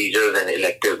elective procedures and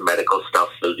elective medical stuff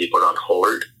will be put on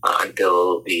hold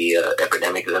until the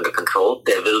epidemic is under control.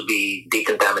 There will be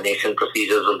decontamination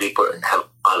procedures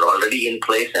are already in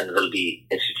place and will be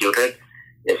instituted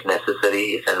if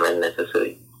necessary, if and when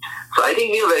necessary. So I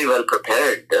think we are very well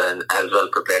prepared, and as well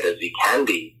prepared as we can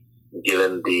be,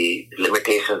 given the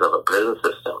limitations of a prison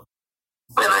system.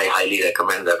 And I highly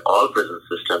recommend that all prison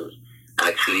systems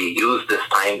actually use this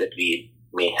time that we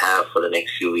may have for the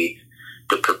next few weeks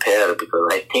to prepare, because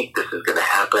I think this is going to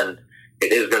happen.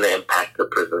 It is going to impact the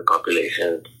prison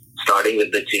population, starting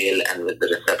with the jail and with the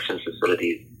reception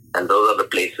facilities. And those are the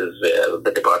places where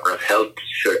the Department of Health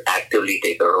should actively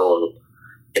take a role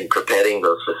in preparing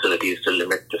those facilities to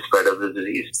limit the spread of the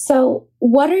disease. So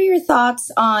what are your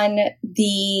thoughts on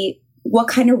what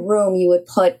kind of room you would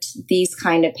put these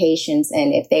kind of patients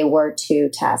in if they were to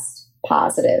test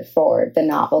positive for the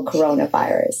novel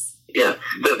coronavirus? Yeah,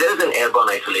 there's an airborne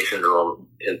isolation room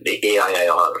in the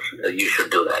AIIR. You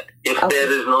should do that. If there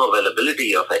is no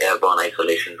availability of an airborne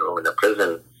isolation room in a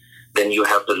prison, then you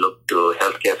have to look to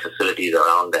healthcare facilities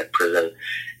around that prison.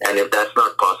 And if that's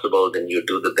not possible, then you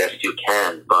do the best you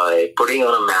can by putting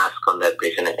on a mask on that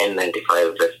patient, an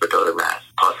N95 respiratory mask,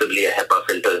 possibly a HEPA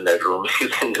filter in that room. You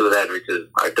can do that, which is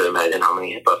hard to imagine how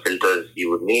many HEPA filters you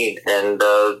would need. And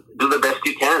do the best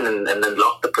you can, and then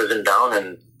lock the prison down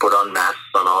and put on masks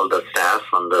on all the staff,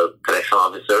 on the correctional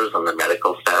officers, on the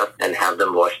medical staff, and have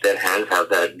them wash their hands,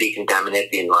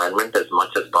 decontaminate the environment as much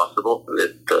as possible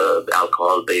with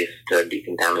alcohol-based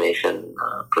decontamination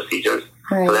procedures,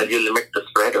 right, so that you limit the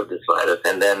spread of this virus.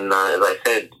 And then, as I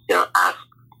said, ask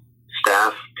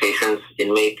staff, patients,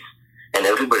 inmates, and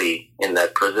everybody in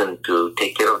that prison to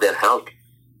take care of their health.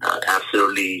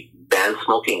 Absolutely ban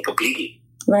smoking completely.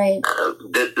 Right.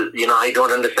 I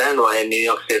don't understand why in New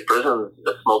York State prisons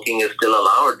smoking is still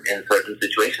allowed in certain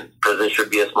situations. Prison should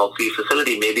be a smoke-free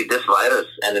facility. Maybe this virus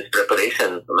and its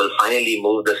preparation will finally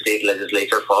move the state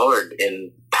legislature forward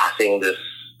in passing this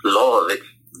law which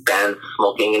bans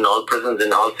smoking in all prisons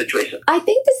in all situations. I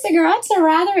think the cigarettes are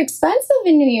rather expensive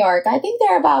in New York. I think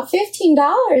they're about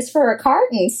 $15 for a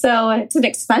carton, so it's an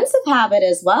expensive habit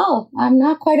as well. I'm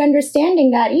not quite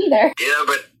understanding that either. Yeah,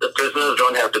 but the prisoners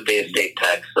don't have to pay state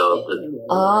tax, so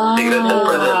the cigarettes in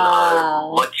prison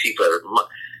are much cheaper.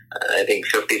 I think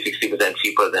 50-60%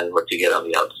 cheaper than what you get on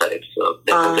the outside. So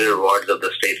they're considered wards of the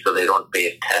state, so they don't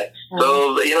pay tax.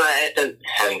 So, and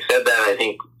having said that, I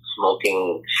think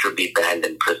smoking should be banned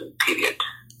in prison, period.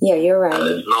 Yeah, you're right.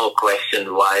 There's no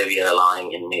question why we are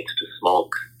allowing inmates to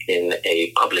smoke in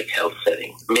a public health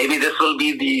setting. Maybe this will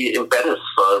be the impetus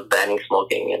for banning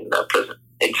smoking in prison.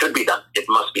 It should be done. It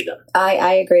must be done.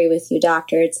 I agree with you,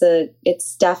 Doctor.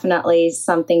 It's definitely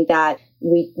something that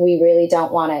we really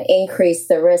don't want to increase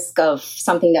the risk of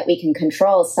something that we can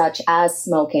control, such as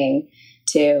smoking,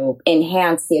 to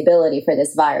enhance the ability for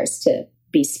this virus to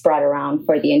be spread around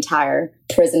for the entire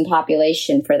prison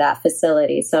population for that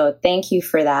facility. So thank you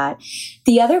for that.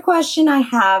 The other question I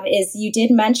have is, you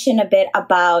did mention a bit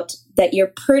about that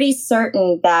you're pretty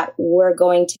certain that we're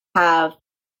going to have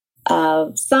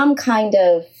some kind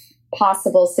of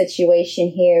possible situation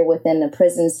here within the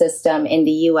prison system in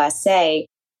the USA.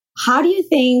 How do you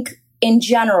think, in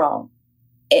general,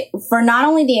 for not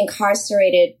only the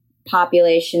incarcerated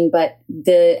population, but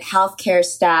the healthcare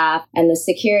staff and the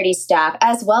security staff,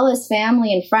 as well as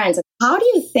family and friends, how do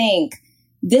you think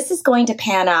this is going to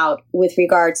pan out with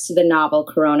regards to the novel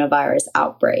coronavirus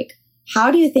outbreak? How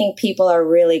do you think people are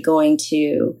really going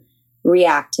to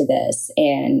react to this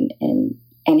and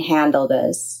handle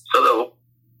this? So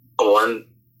the one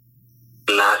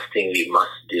last thing we must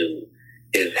do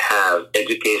is have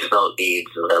educational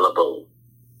aids available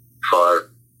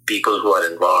for people who are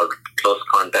involved, close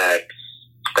contacts,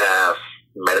 staff,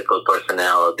 medical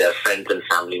personnel, their friends and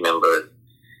family members,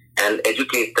 and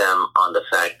educate them on the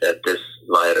fact that this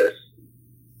virus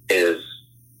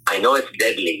I know it's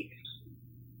deadly,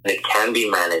 and it can be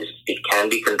managed, it can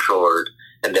be controlled,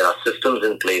 and there are systems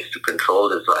in place to control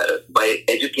this virus. By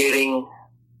educating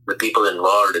the people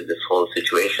involved in this whole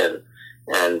situation,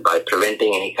 and by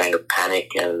preventing any kind of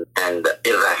panic and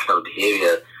irrational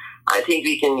behavior, I think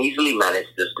we can easily manage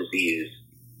this disease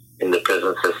in the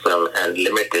prison system and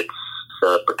limit its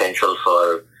potential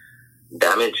for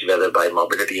damage, whether by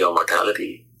morbidity or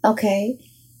mortality. Okay.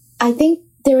 I think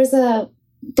there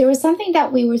was something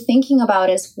that we were thinking about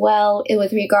as well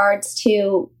with regards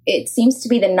to, it seems to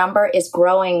be the number is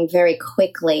growing very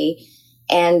quickly,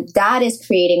 and that is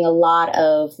creating a lot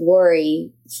of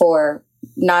worry for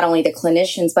not only the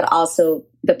clinicians, but also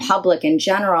the public in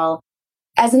general.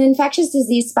 As an infectious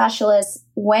disease specialist,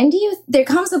 there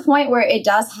comes a point where it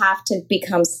does have to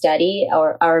become steady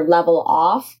or level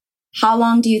off. How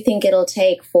long do you think it'll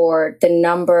take for the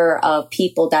number of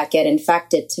people that get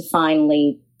infected to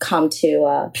finally come to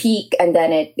a peak, and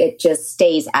then it just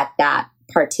stays at that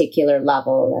particular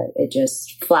level? It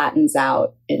just flattens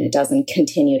out and it doesn't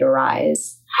continue to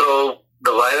rise? So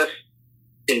the virus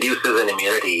induces an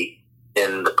immunity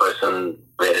in the person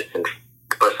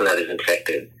the person that is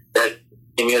infected. That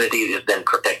immunity is then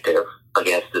protective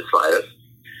against this virus.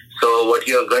 So what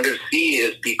you're going to see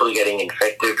is people getting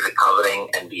infected, recovering,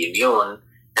 and be immune,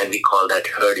 and we call that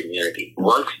herd immunity.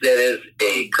 Once there is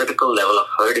a critical level of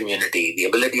herd immunity, the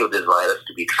ability of this virus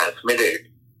to be transmitted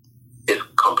is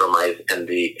compromised, and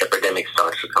the epidemic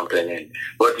starts to come to an end.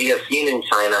 What we have seen in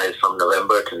China is from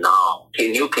November to now,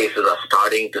 new cases are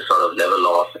starting to sort of level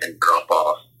off and drop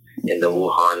off in the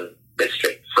Wuhan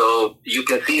district. So you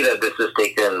can see that this has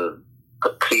taken a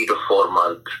 3 to 4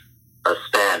 month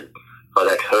span for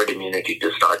that herd immunity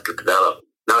to start to develop.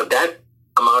 Now that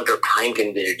amount of time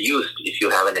can be reduced if you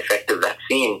have an effective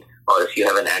vaccine or if you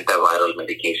have an antiviral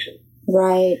medication.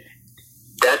 Right.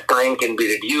 That time can be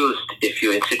reduced if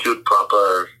you institute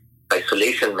proper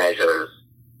isolation measures,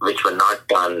 which were not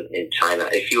done in China.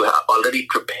 If you have already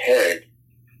prepared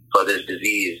for this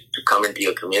disease to come into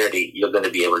your community, you're going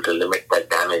to be able to limit that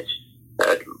damage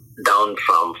down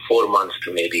from 4 months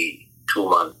to maybe 2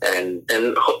 months. And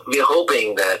we're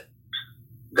hoping that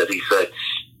the research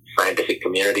scientific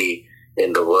community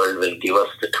in the world will give us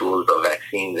the tools of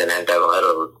vaccines and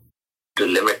antivirals to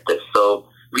limit this. So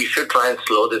we should try and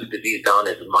slow this disease down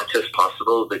as much as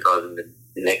possible, because in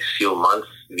the next few months,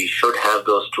 we should have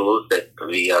those tools that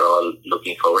we are all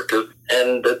looking forward to,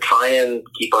 and try and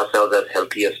keep ourselves as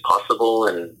healthy as possible,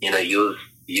 and use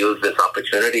this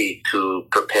opportunity to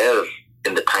prepare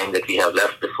in the time that we have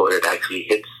left before it actually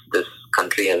hits this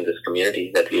country and this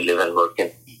community that we live and work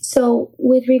in. So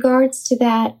with regards to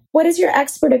that, what is your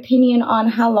expert opinion on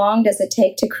how long does it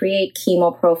take to create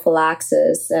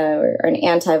chemoprophylaxis or an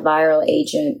antiviral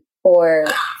agent for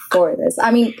this?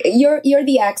 I mean, you're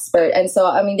the expert. And so,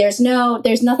 I mean, there's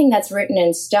nothing that's written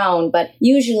in stone, but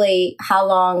usually how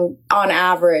long on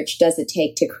average does it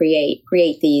take to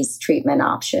create these treatment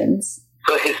options?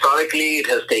 So historically, it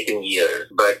has taken years.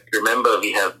 But remember,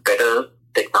 we have better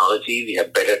technology, we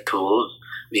have better tools,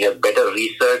 we have better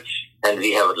research, and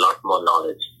we have a lot more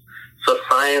knowledge. So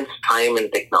science, time,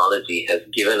 and technology has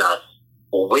given us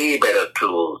way better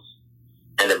tools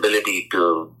and ability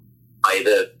to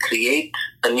either create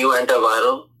a new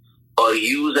antiviral or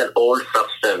use an old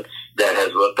substance that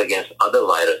has worked against other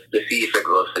viruses to see if it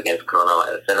works against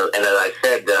coronavirus. And as I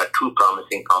said, there are 2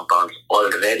 promising compounds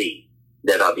already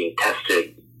that are being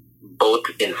tested, both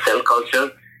in cell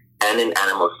culture and in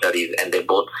animal studies, and they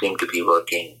both seem to be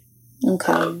working.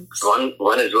 Okay.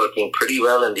 One is working pretty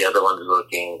well, and the other one is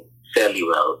working fairly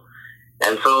well.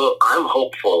 And so I'm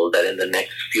hopeful that in the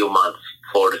next few months,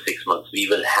 4 to 6 months, we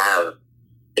will have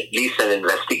at least an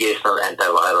investigational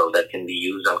antiviral that can be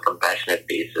used on compassionate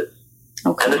basis.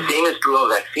 Okay. And the same is true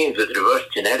of vaccines with reverse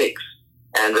genetics,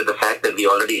 and with the fact that we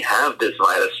already have this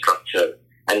virus structure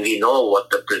and we know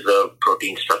what the preserved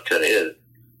protein structure is.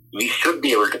 We should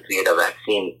be able to create a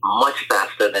vaccine much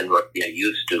faster than what we are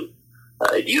used to.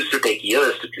 It used to take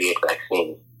years to create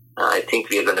vaccines. I think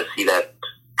we are going to see that,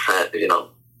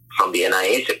 from the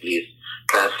NIH at least,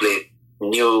 translate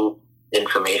new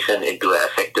information into an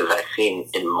effective vaccine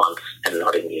in months and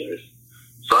not in years.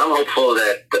 So I'm hopeful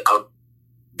that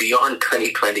beyond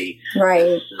 2020, right,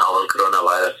 this novel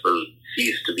coronavirus will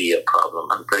cease to be a problem.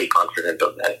 I'm pretty confident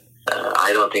of that.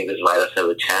 I don't think this virus has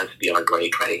a chance beyond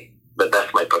 2020. But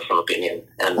that's my personal opinion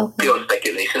and pure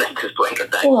speculation at this point in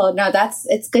time. Well, no,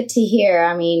 it's good to hear.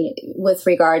 I mean, with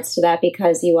regards to that,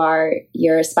 because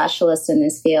you're a specialist in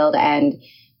this field, and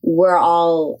we're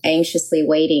all anxiously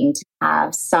waiting to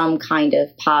have some kind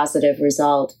of positive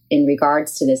result in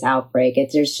regards to this outbreak.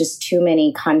 There's just too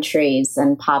many countries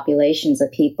and populations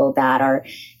of people that are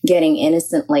getting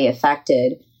innocently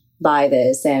affected by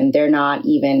this, and they're not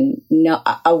even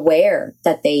aware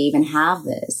that they even have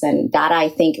this. And that, I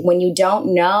think, when you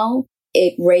don't know,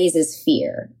 it raises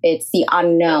fear. It's the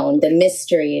unknown, the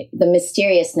mystery, the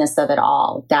mysteriousness of it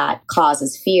all that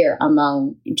causes fear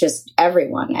among just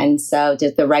everyone. And so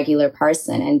the regular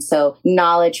person. And so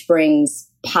knowledge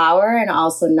brings power, and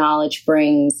also knowledge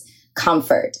brings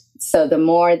comfort. So the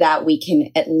more that we can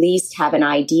at least have an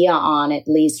idea on, it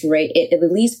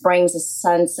at least brings a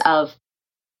sense of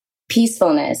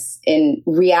peacefulness in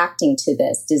reacting to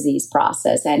this disease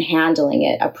process and handling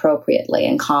it appropriately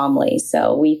and calmly.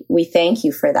 So we thank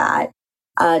you for that.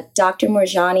 Dr.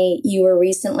 Moorjani, you were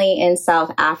recently in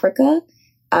South Africa.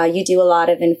 You do a lot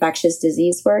of infectious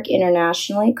disease work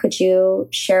internationally. Could you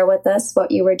share with us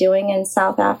what you were doing in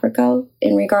South Africa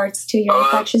in regards to your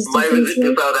infectious disease work? My visit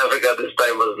to South Africa this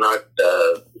time was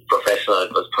not professional,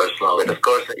 it was personal. But of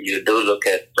course, you do look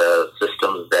at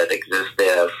systems that exist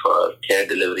there for care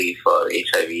delivery for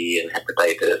HIV and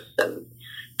hepatitis and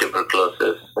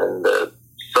tuberculosis. And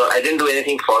so I didn't do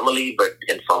anything formally, but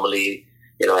informally,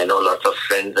 I know lots of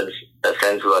friends and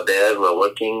friends who are there who are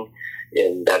working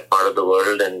in that part of the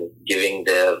world and giving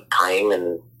their time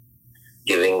and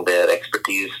giving their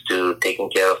expertise to taking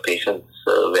care of patients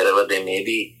wherever they may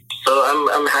be. So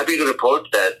I'm happy to report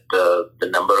that the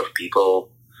number of people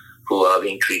who are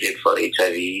being treated for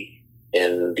HIV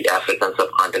in the African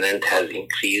subcontinent has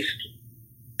increased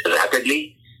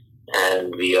rapidly,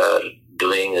 and we are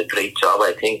doing a great job,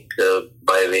 I think,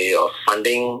 by way of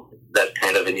funding that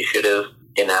kind of initiative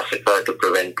in Africa to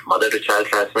prevent mother-to-child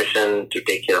transmission, to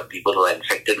take care of people who are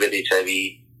infected with HIV.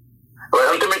 But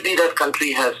ultimately, that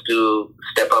country has to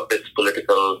step up its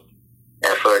political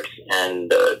efforts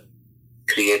and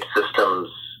create systems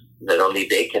that only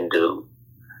they can do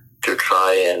to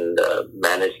try and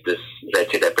manage this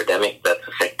wretched epidemic that's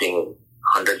affecting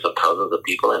hundreds of thousands of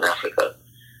people in Africa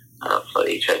for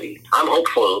HIV. I'm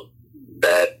hopeful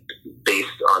that based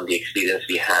on the experience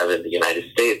we have in the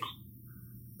United States,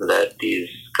 that these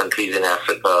countries in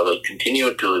Africa will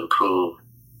continue to improve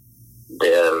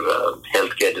their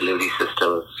healthcare delivery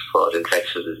systems for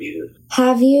infectious diseases.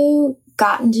 Have you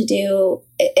gotten to do,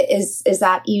 is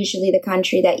that usually the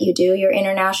country that you do your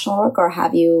international work, or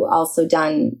have you also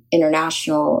done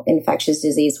international infectious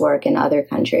disease work in other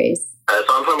countries? So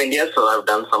I'm from India, so I've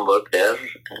done some work there.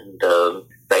 And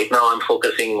right now I'm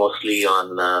focusing mostly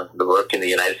on the work in the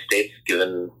United States,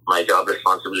 given my job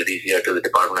responsibilities here to the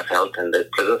Department of Health and the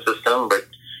prison system. But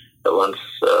once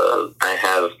I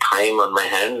have time on my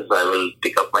hands, I will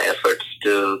pick up my efforts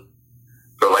to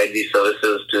provide these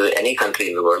services to any country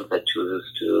in the world that chooses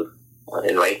to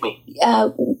invite me.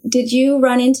 Did you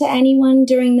run into anyone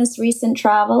during this recent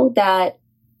travel that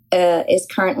is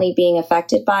currently being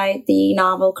affected by the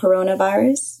novel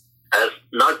coronavirus?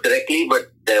 Not directly,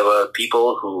 but there were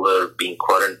people who were being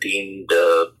quarantined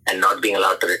and not being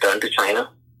allowed to return to China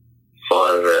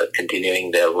for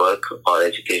continuing their work or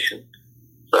education.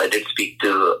 So I did speak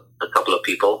to a couple of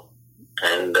people,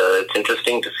 and it's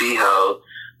interesting to see how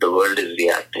the world is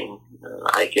reacting.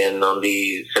 I can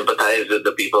only sympathize with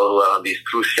the people who are on these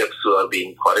cruise ships who are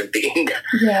being quarantined.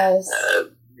 Yes.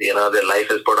 Their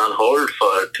life is put on hold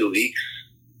for 2 weeks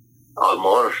or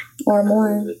more. Or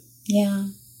more, yeah.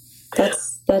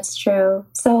 That's true.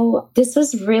 So this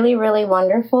was really, really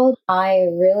wonderful. I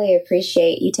really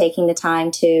appreciate you taking the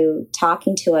time to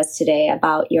talking to us today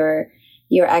about your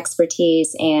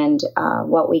expertise and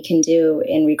what we can do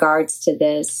in regards to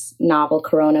this novel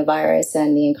coronavirus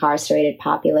and the incarcerated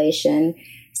population.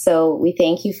 So we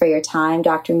thank you for your time,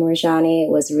 Dr. Moorjani.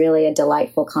 It was really a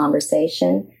delightful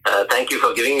conversation. Thank you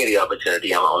for giving me the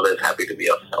opportunity. I'm always happy to be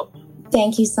of help.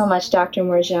 Thank you so much, Dr.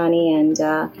 Moorjani, and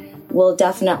we'll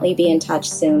definitely be in touch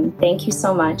soon. Thank you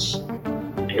so much.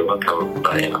 You're welcome.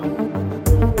 Bye now.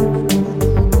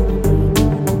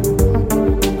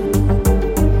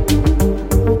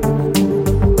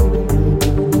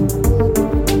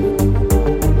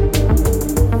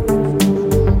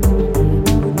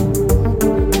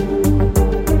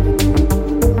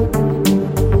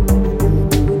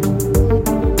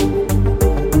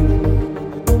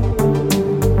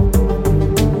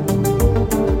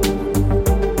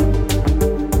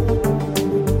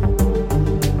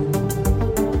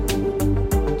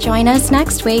 Join us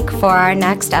next week for our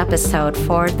next episode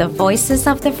for The Voices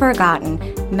of the Forgotten,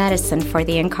 Medicine for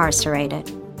the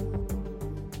Incarcerated.